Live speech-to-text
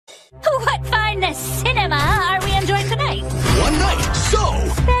What fine cinema are we enjoying tonight? One night, so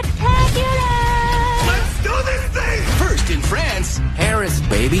Spectacular! let's do this thing! First in France, Paris,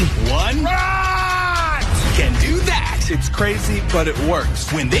 baby. one can do that. It's crazy, but it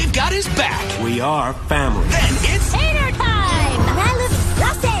works. When they've got his back, We are family. then it's Tater time! And I live in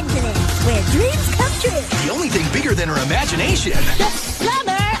Los Angeles, where dreams come true. the only thing bigger than her imagination The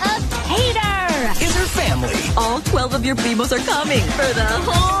summer of Tater! is her family. All 12 of your Primos are coming for the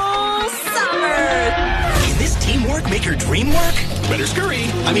whole summer. Can this teamwork make her dream work? Better scurry.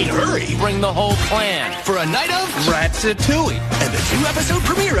 I mean, hurry. Bring the whole clan. For a night of Ratatouille. and the 2-episode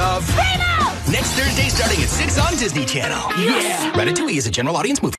premiere of Primos! next Thursday starting at 6 on Disney Channel. Yeah. Ratatouille is a general audience movie.